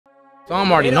So I'm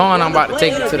already knowing I'm about to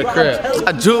take it to the crib.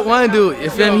 I juke one dude, you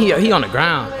feel me? He on the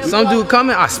ground. Some dude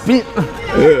coming, I spin.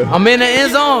 I'm in the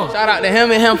end zone. Shout out to him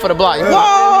and him for the block.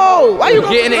 Whoa! Why you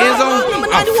get in the end zone?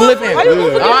 I'm flipping. Alright,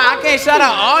 I can't shout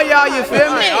out all y'all, you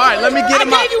feel me? Alright, let me get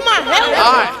him out. I gave you my help.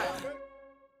 Alright.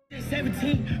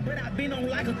 17, but I've been on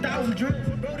like 1,000 drugs.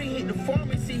 Bro, they hit the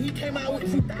pharmacy. He came out with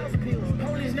 2,000 pills.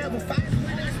 Police never fight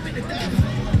when I spit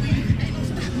 1,000. Ain't no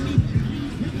stopping me.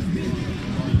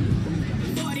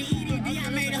 40 EDD, I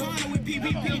made 100 with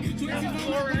PPP.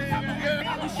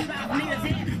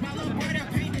 My little brother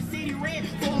paint the city red.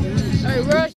 Hey,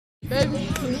 Rush, baby.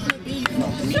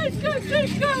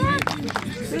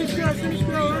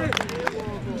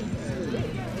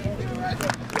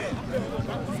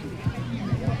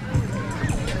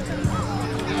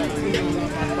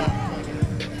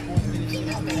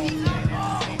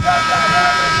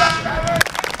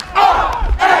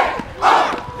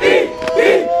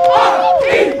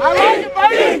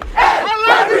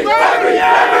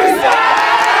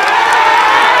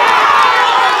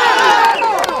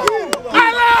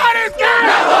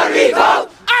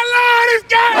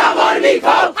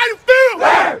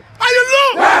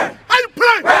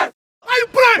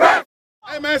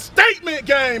 Statement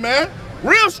game, man.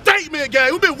 Real statement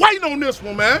game. We've been waiting on this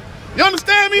one, man. You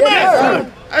understand me, man? Yes,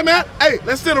 hey, man. Hey,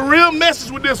 let's send a real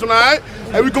message with this one, all right?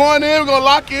 Hey, we going in, we're going to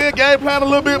lock in, game plan a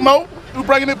little bit more. We're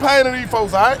bringing in pain to these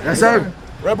folks, all right? Yes, sir.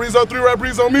 Rarebreeds on 3,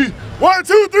 Rarebreeds on me. 1,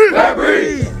 2, 3.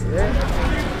 Rarebreeds.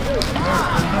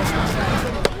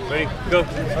 Ready, go.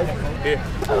 Here.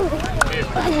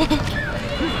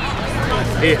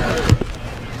 Here.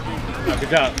 Good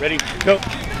job. Ready, go.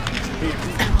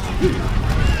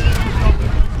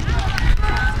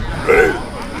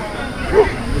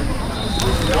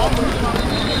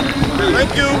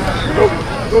 Thank you.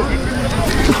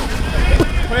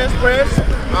 Press.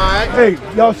 All right. Hey,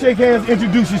 y'all shake hands,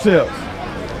 introduce yourselves.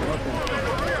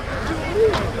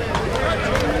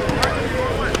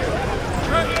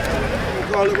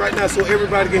 Call it right now so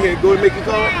everybody can hear it. Go and make your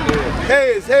call.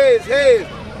 Heads.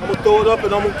 I'm going to throw it up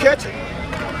and I'm going to catch it.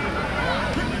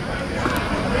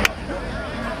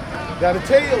 Got a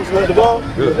tail. You want the ball?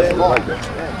 Good. That ball. Like that.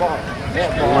 That ball. I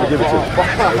want to give it to you.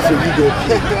 So you go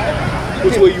kick.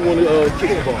 Which way you want to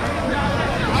kick the ball?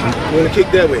 You want to kick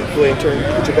that way? Go ahead and turn.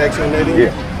 Put your back on that end.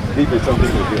 Yeah. Deep it, some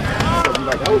people do.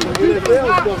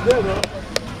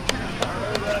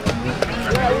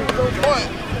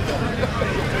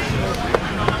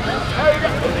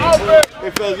 Hey,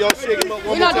 fellas, y'all shake him up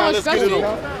one more time. Let's get it on.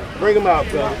 Bring him out,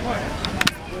 fellas.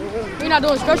 We're not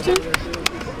doing stretch team?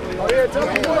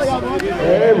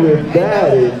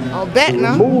 Everybody. I'll bet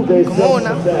now. Come on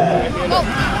now.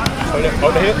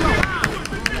 Hold the hip.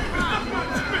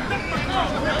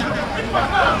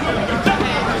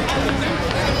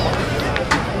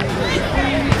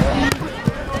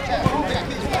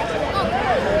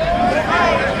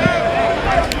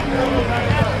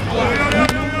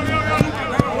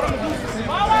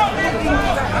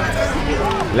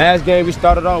 Last game we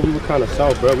started off, we were kind of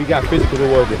soft, bro. We got physical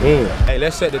towards the end. Hey,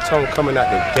 let's set the tone coming out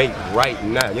the gate right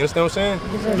now. You understand what I'm saying?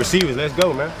 Yes, receivers, let's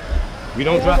go, man. We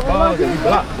don't drop balls and we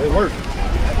block. They work.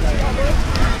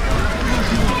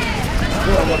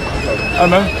 Hey,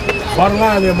 man. Bottom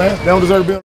line there, man. They don't deserve to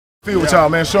be on the field with y'all,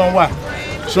 man. Show them why.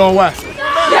 Show them why.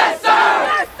 Yes,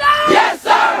 sir! Yes, sir!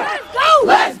 Let's go!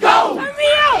 Let's go! Turn me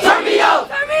out! Turn me out!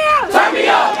 Turn me out! Turn me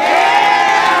out! Yeah!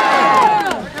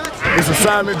 It's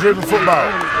assignment-driven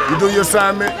football. You do your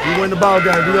assignment, you win the ball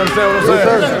game. Do you understand what I'm saying?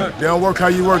 Yes, sir. They don't work how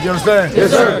you work, you understand?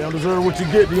 Yes, sir. They don't deserve what you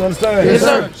get, do you understand? Yes,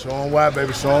 sir. Show them why,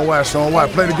 baby. Show them why. Show them why.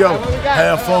 Play together.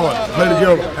 Have fun. Play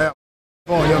together. Have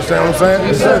fun. You understand what I'm saying?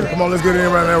 Yes, sir. Come on, let's get it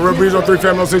in right now. Rarebreeds on 3,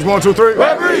 family on 6. 1, 2, 3.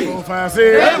 Rarebreeds. 4, 5, 6.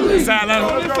 Rarebreeds. Sideline. On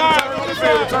the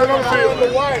field. Turn on the field.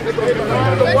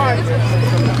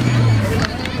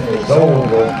 It's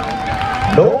over.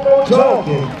 No more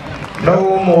talking.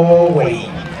 No more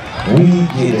waiting. We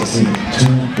get to see 2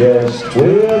 best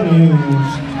 12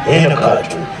 news in the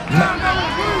country.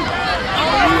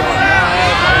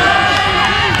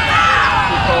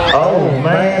 Oh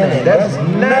man, that's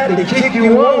not the kick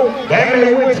you want. That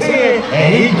man went 10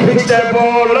 and he picks that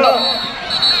ball up.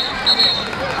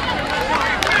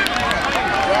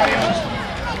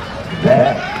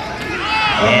 Back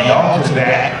and off to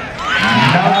that.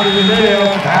 Not in the middle.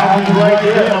 Falcons right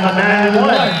there on the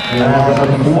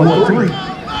 91.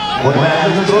 4-3. What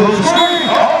happens to the screen?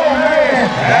 Oh man,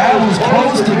 that was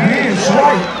close to being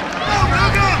straight.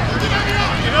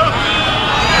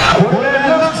 Put that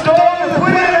little storm and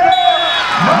put it in.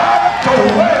 Knocked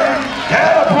away.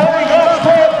 That'll bring us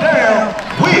fourth down.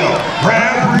 Will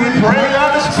Rarebreeds bring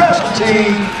out the special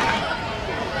team.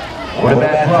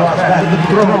 Quarterback drops back to the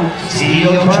throw. throw.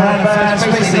 Still trying to find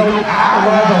space. I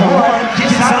rather run,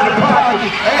 gets out of the pocket,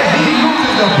 and he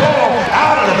loses the ball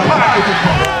out of the pocket.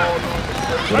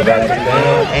 Quarterback to the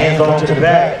down, hands on to the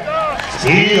back.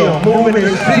 Still moving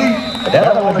his feet. And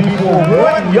that'll only be for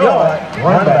 1 yard.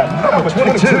 Run back number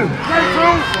 22.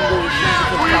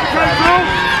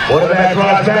 Quarterback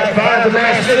drives back, finds the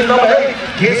man sitting number 8,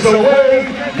 gets away.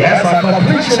 That's a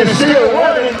completion is still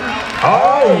running.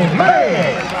 Oh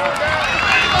man!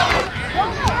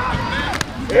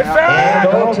 And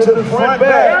on to the front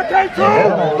back. That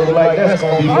don't look like that's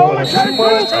going to be going too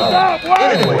much time.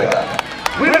 Anyway,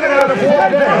 we're looking at the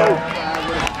 4th down.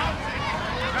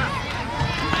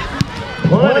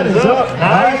 Punt is up,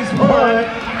 nice punt.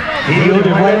 He'll be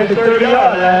right at the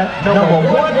 30-yard line. Number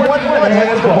 111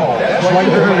 has the ball. That's right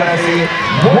there when I said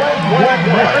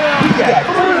 111. He got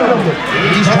 3 of them.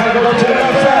 He's trying to go to the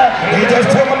left side. They just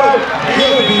take him out.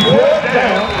 He'll be brought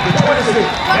down to 26.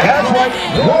 That's right,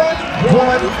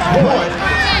 111.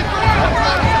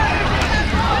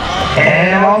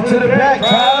 And off to the back,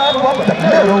 drive up the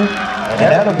middle. And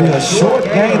that'll be a short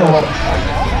gain of.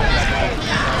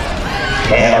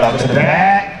 And up to the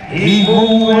back, he's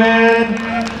moving.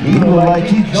 He look like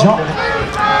he jumped.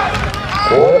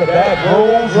 Quarterback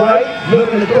rolls right,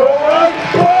 looking to throw right.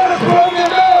 Ball is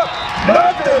broken up.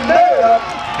 Nothing there.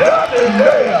 Nothing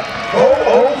there.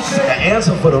 Oh, shit. The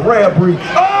answer for the Rarebreeds.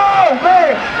 Oh,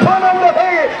 man. Punt over the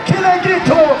head. Can they get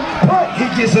to him? Punt. He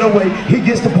gets it away. He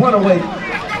gets the punt away.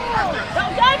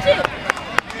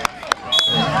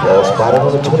 Well, spotted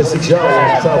on the 26-yard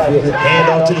line. Southfield. Hand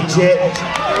off to the Jets.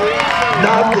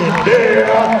 Nothing there.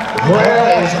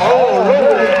 Where is all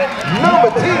over it? Number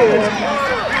 10.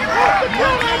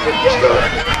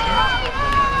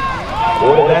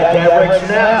 Quarterback direction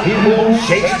now. He moves,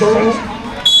 shakes through.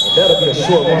 And that'll be a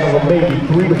short one of maybe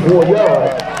 3 to 4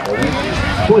 yards.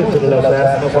 Put it to the left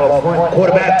side. Front.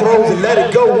 Quarterback throws and let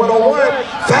it go 1-on-1.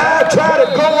 5 try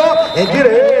to go up and get a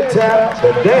head tap.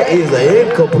 But that is an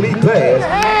incomplete pass.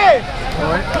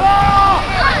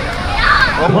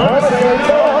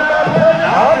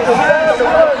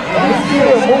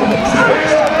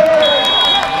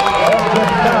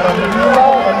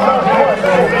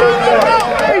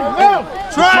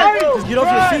 Just get off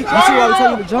your feet. You see why we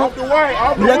tell you to jump? You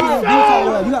got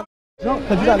to jump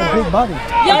because you got a big body.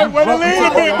 Yeah.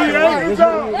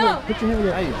 Put your hand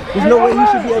here. There's no way you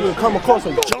should be able to come across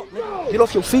and jump. Get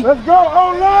off your feet. Let's go,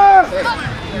 O-line!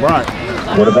 Right.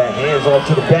 Quarterback hands off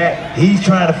to the back. He's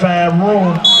trying to find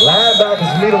room.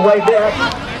 Linebackers middle right there.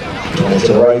 To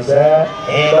the right side.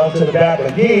 Hand off to the back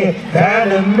again. Down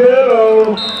the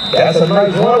middle. That's a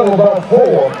nice run of about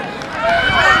 4.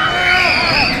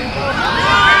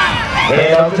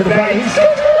 Hand off to the back. He's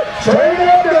straight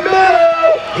up the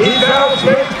middle. He's out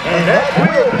straight. And that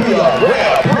will be a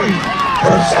Rarebreed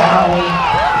first down.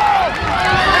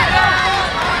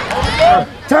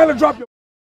 Tyler, drop your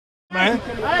man.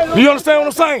 Do you understand what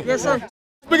I'm saying? Yes, sir.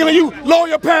 Speaking of you, lower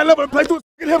your pad level and play through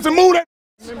his hips and move that.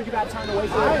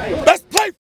 Let's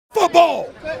play football.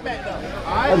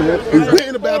 We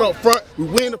win the battle up front. We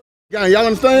win the game. Y'all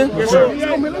understand? Yes, sir. We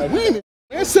win it.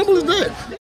 As simple as that.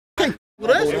 You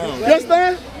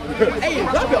understand?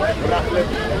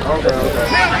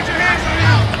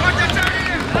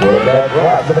 Quarterback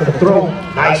drives up the throw.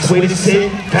 Nice way to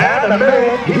sit. Down the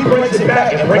man. He brings it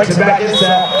back and brings it back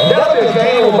inside. That'll be a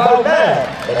game of about 9.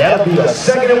 And that'll be a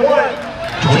 2nd and 1.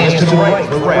 Twins to the right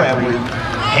for Rarebreeds.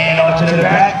 Hand on to the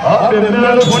back. Up in the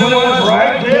middle. 21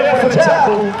 right there for the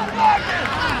tackle.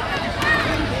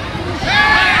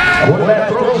 Quarterback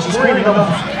throws the screen number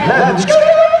 11.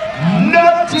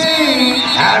 Nothing.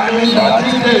 I mean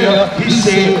nothing there. He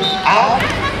said out.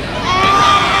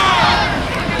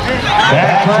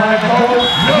 That trying to go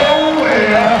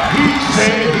nowhere. He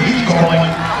said he's going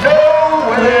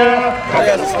nowhere.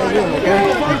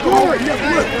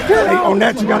 Hey, on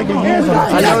that, you gotta get your hands on it.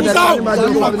 I know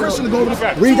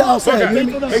that. Read the outside.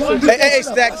 Hey,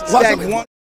 stack one.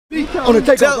 On the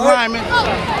take Tell lineman.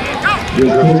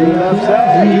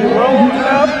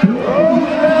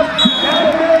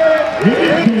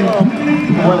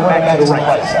 Quarterback to the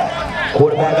right side.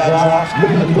 Quarterback drives,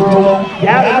 looking to throw.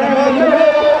 Got it in the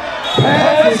middle.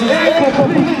 Pass is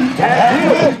incomplete.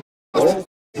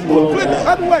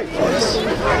 Out the way.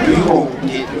 You gonna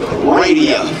get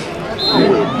radio.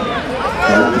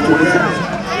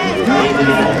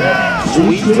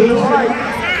 Sweet to the right.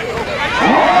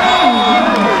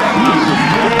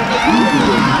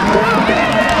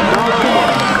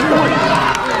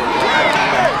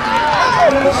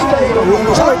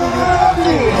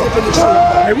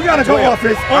 Hey, we gotta go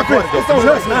offense. Offense. It's on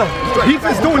us now.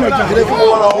 Defense doing their job. They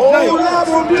want a whole lot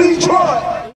from Detroit.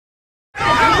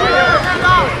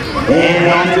 And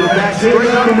on to the back straight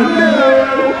up the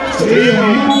middle. Steve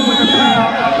Hughes with the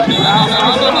foul.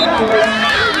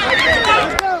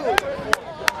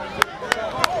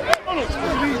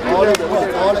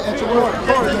 All the extra work.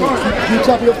 You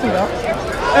top your feet out.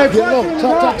 Hey, get low.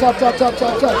 Top.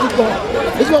 Keep going.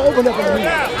 It's going to open up in a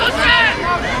minute.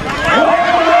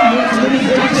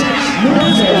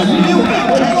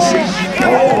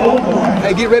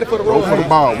 Hey, get ready for the roll. Go for the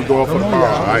ball. We going for the ball.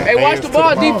 All right. Hey, watch the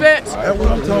ball, defense.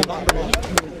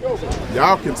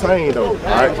 Y'all contain though.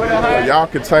 All right. Y'all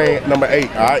contain number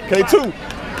 8. All right.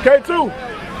 K2.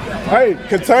 Hey,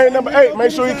 contain number 8.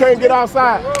 Make sure he can't get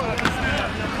outside.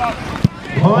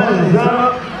 Point is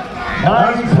up.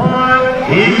 Nice punt.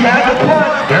 He got the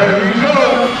punt. There you go.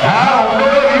 I don't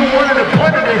know if you wanted to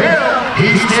punt it to him.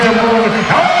 He's still moving.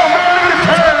 Oh, man,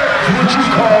 return. What you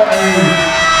call a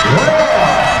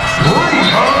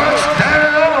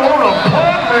touchdown on a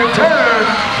punt return.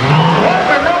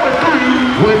 Weapon number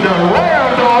 3 with the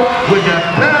round off with the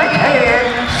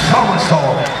backhand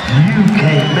somersault. You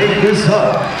can't make this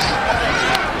up.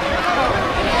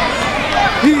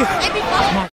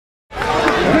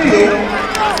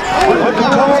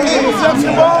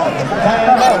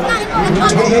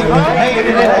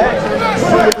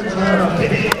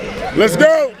 Let's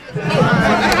go.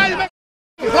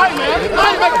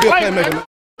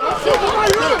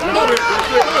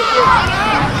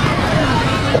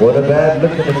 Quarterback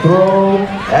looking to throw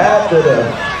after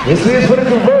this is for the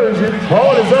conversion.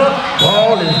 Ball is up.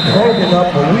 Ball is broken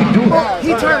up, but we do.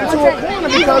 He turned into a corner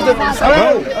because of this.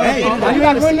 Hey, you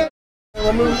got to run that.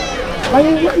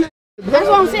 That's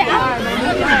what I'm saying.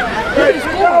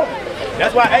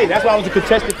 That's why it was a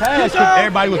contested pass because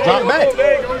everybody was dropped back.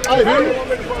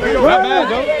 Not bad,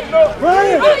 though.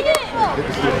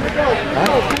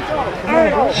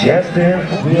 Justin,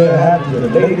 we'll have to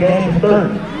delay the game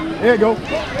 30. There you go.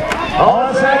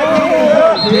 All second teams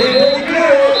up.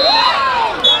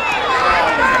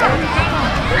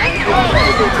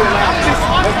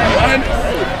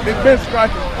 It's been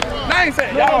striking. I ain't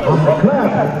saying y'all.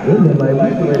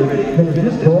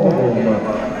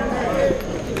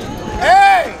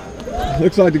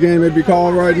 Looks like the game may be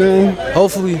called right now.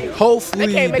 Hopefully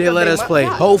they let us play.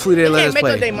 Hopefully they let us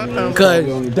play.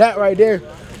 Because that right there,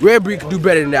 Rarebreeds can do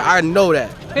better than that. I know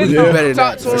that. We can do better than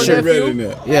that for sure.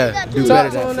 Yeah, do better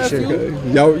than that for sure.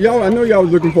 Okay. Y'all, I know y'all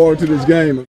was looking forward to this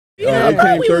game. Yeah,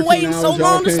 came we were 13 waiting hours, so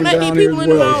long to came smack down these here people as in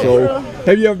the well. mouth. So,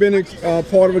 have you ever been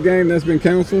part of a game that's been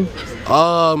canceled?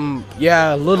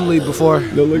 Yeah, Little League before.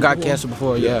 Got canceled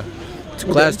before, yeah.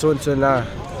 Class 2029.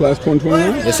 Class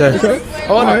 2029? Yes, sir. Okay.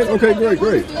 All right. Okay,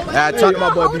 great. I talked to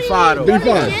my boy B5 though.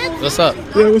 B5. What's up?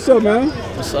 Yeah, what's up, man?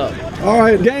 What's up? All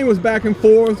right, game was back and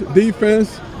forth,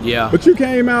 defense. Yeah. But you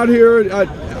came out here,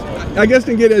 I guess,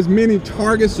 didn't get as many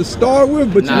targets to start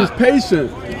with, but you was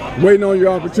patient, waiting on your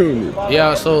opportunity.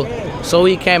 Yeah, so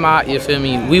we came out, you feel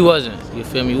me? We wasn't, you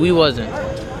feel me?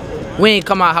 We ain't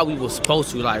come out how we was supposed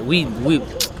to. Like, we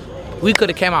could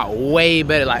have came out way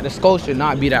better. Like, the score should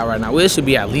not be that right now. It should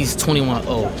be at least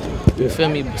 21-0. You feel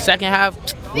me? Second half,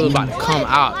 we was about to come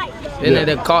out. Then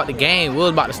they called the game. We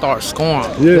was about to start scoring.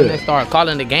 Then they started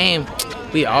calling the game.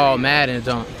 We all mad and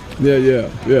junk. Yeah.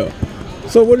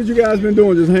 So what have you guys been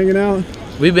doing? Just hanging out?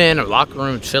 We been in the locker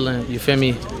room chilling. You feel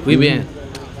me? We been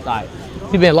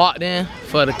locked in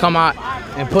for to come out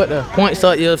and put the points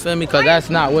up. You feel me? Because that's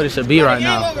not what it should be right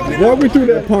now. Walk me through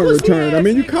that punt return. I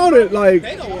mean, you caught it like.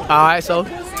 All right, so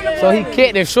he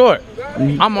kicked it short.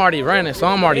 I'm already running, so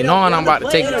I'm already knowing I'm about to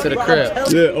take it to the crib.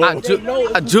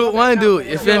 I juke one dude,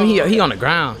 you feel me? He on the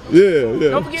ground.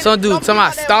 Yeah. Some dude tell me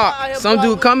I stop. Some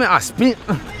dude coming, I sprint.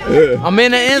 I'm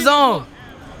in the end zone.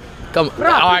 Come on.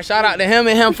 All right, shout out to him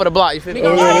and him for the block. You feel me?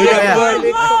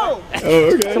 Okay.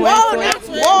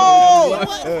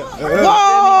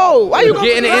 Whoa! Why you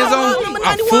get in the end zone?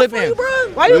 I'm flipping.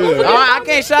 Why you gonna I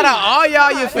can't shout out all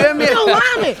y'all. You feel me? All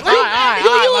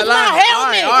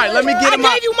right. Let me get him. I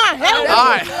gave you my helmet. All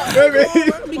right.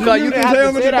 Because you didn't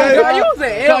have to say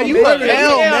that. You was an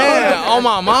L, man. On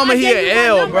my mama, he an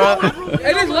L, bro.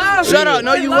 Shut up.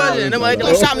 No, you wasn't.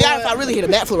 Shot me out if I really hit a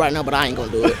backflip right now, but I ain't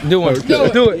gonna do it. Do it.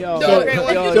 So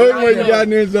anyway, you got in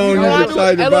the end zone, you're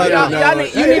excited about it now.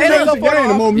 You need to take the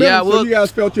momentum. Yeah, so you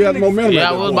guys felt you had the momentum. Yeah,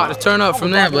 I was about to turn up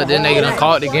from there, but then they done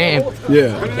called the game.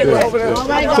 Yeah.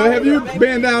 So have you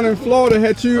been down in Florida?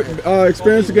 Had you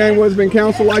experienced a game where it's been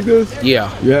canceled like this?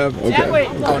 Yeah. You have? Okay.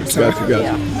 Gotcha.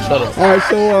 Shut up.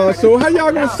 All right, so how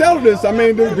y'all gonna settle this? I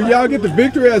mean, do y'all get the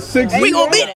victory at 6-0? We gonna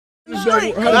beat it. How does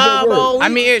that work? I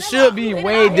mean, it should be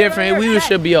way different. We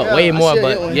should be up way more,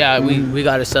 but yeah, we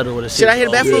got to settle with a 6. Should I hit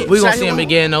a backflip? We gonna see him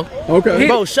again though. Okay.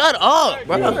 Bro, shut up,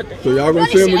 bro. So y'all gonna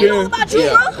see him again?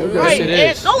 Yes, it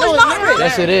is. No, it's not.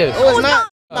 Yes, it is. No, it's not.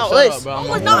 About us.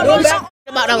 No, it's not. No, it's not.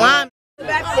 About the line.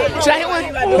 Should I hit one?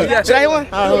 Should I hit one?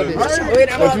 I'll hold this.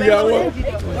 What you got one?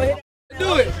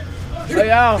 Do it. Hey,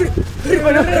 y'all.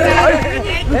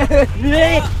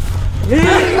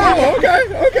 Oh, okay.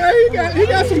 He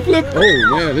got some flip. Oh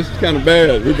man, this is kind of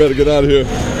bad. We better get out of here.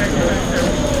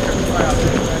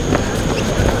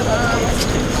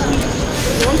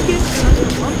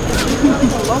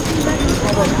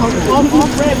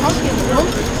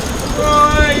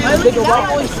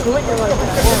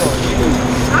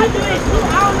 I do it too.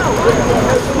 I don't know.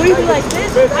 Will you be like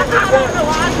this? I don't know.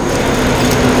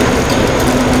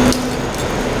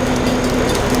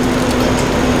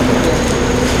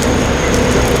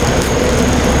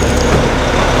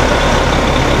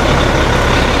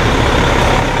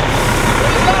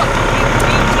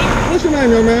 What's your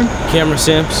name, young man? Cameron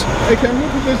Sims. Hey, Cameron,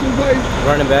 what position you play?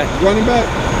 Running back. Running back.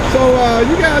 So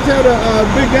you guys had a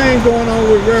big game going on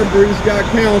with Rarebreeds, got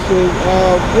council.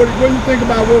 What do you think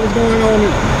about what was going on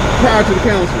prior to the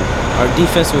council? Our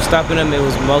defense was stopping them. It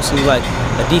was mostly like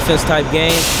a defense type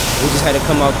game. We just had to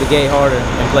come out the gate harder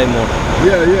and play more.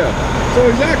 Yeah. So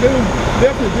exactly, it was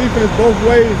definitely defense both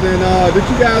ways. And did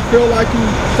you guys feel like you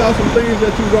saw some things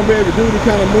that you were going to be able to do to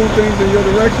kind of move things in your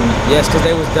direction? Yes, because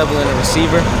they was doubling a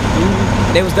receiver.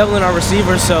 They was doubling our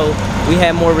receivers, so we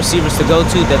had more receivers to go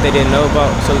to that they didn't know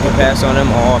about, so we could pass on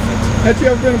them on offense. Had you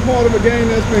ever been a part of a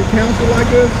game that's been counseled like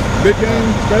this? Big game,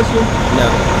 special? No.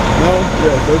 No?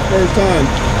 Yeah, so it's first time.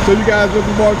 So you guys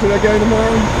looking forward to that game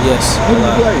tomorrow? Yes. Who do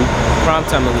you play?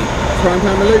 Primetime Elite.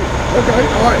 Primetime Elite? Okay,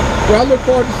 all right. Well, I look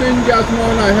forward to seeing you guys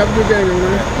tomorrow night. Have a good game,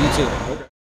 man. You too.